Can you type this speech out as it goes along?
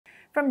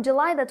From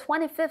July the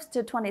 25th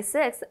to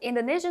 26th,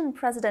 Indonesian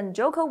President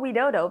Joko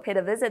Widodo paid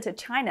a visit to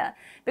China,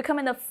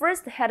 becoming the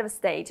first head of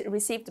state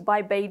received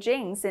by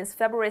Beijing since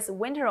February's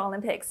Winter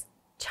Olympics.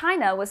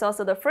 China was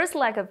also the first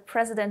leg of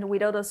President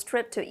Widodo's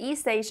trip to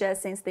East Asia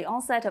since the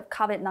onset of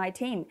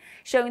COVID-19,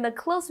 showing the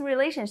close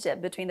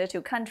relationship between the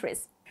two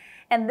countries.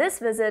 And this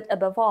visit,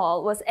 above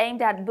all, was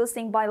aimed at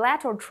boosting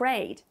bilateral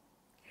trade.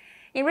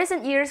 In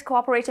recent years,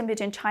 cooperation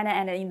between China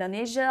and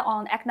Indonesia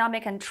on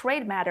economic and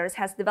trade matters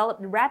has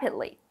developed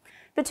rapidly.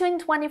 Between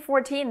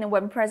 2014,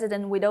 when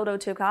President Widodo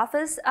took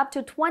office, up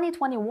to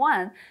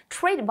 2021,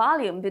 trade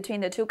volume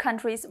between the two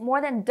countries more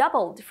than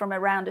doubled from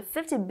around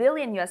 $50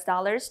 billion to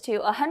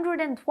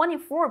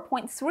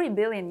 $124.3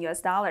 billion.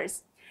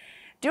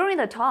 During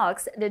the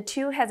talks, the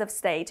two heads of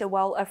state,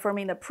 while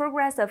affirming the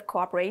progress of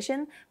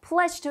cooperation,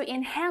 pledged to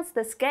enhance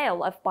the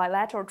scale of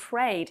bilateral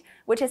trade,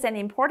 which is an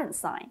important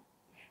sign.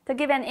 To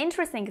give an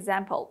interesting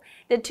example,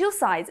 the two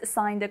sides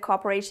signed a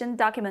cooperation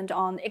document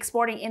on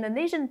exporting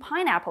Indonesian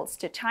pineapples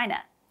to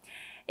China.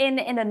 In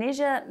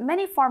Indonesia,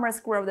 many farmers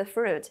grow the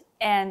fruit,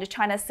 and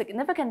China's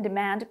significant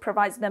demand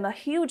provides them a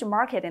huge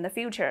market in the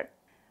future.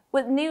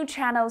 With new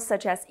channels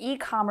such as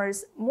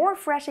e-commerce, more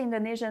fresh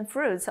Indonesian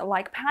fruits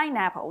like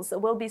pineapples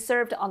will be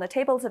served on the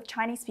tables of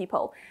Chinese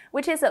people,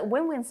 which is a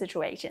win-win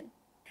situation.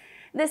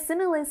 This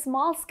seemingly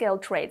small-scale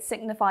trade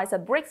signifies a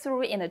breakthrough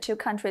in the two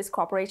countries'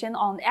 cooperation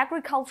on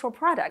agricultural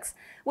products,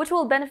 which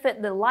will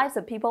benefit the lives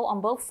of people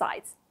on both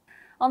sides.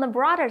 On a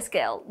broader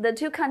scale, the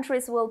two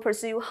countries will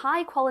pursue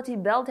high-quality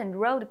Belt and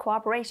Road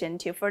cooperation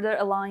to further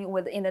align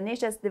with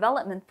Indonesia's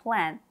development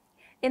plan.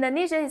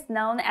 Indonesia is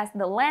known as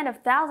the Land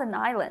of Thousand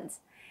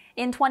Islands.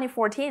 In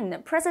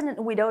 2014, President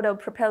Widodo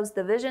proposed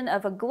the vision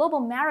of a global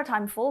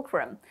maritime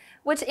fulcrum,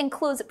 which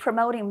includes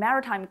promoting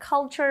maritime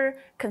culture,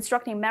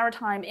 constructing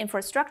maritime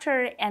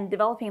infrastructure, and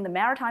developing the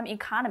maritime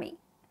economy.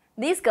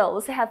 These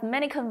goals have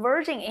many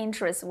converging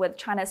interests with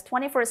China's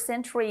 21st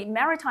Century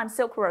Maritime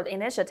Silk Road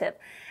Initiative,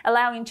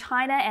 allowing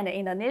China and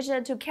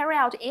Indonesia to carry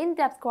out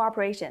in-depth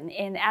cooperation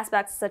in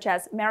aspects such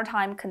as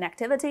maritime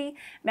connectivity,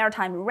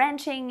 maritime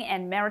ranching,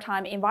 and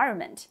maritime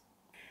environment.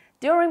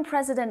 During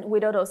President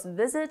Widodo's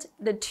visit,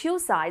 the two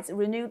sides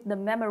renewed the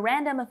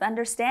Memorandum of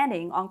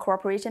Understanding on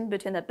cooperation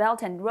between the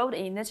Belt and Road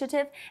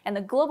Initiative and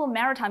the Global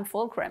Maritime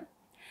Fulcrum.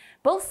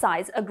 Both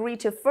sides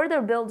agreed to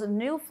further build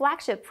new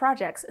flagship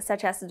projects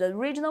such as the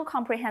Regional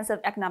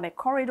Comprehensive Economic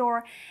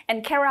Corridor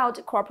and carry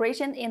out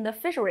cooperation in the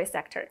fishery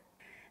sector.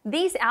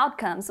 These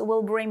outcomes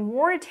will bring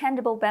more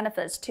tangible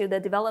benefits to the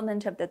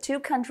development of the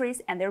two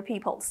countries and their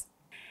peoples.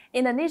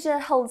 Indonesia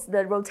holds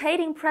the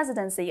rotating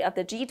presidency of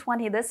the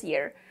G20 this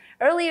year.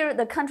 Earlier,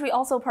 the country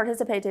also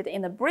participated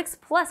in the BRICS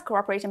Plus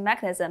cooperation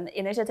mechanism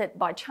initiated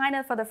by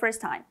China for the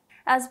first time.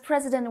 As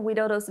President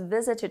Widodo's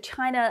visit to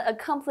China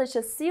accomplished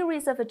a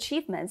series of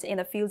achievements in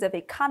the fields of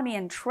economy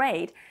and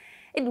trade,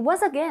 it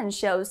once again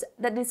shows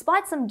that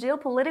despite some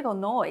geopolitical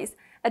noise,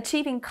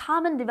 achieving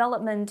common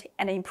development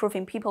and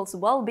improving people's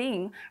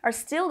well-being are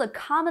still the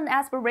common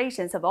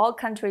aspirations of all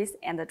countries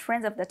and the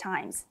trends of the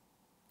times.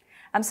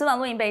 I'm Su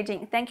Lu in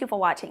Beijing. Thank you for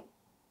watching.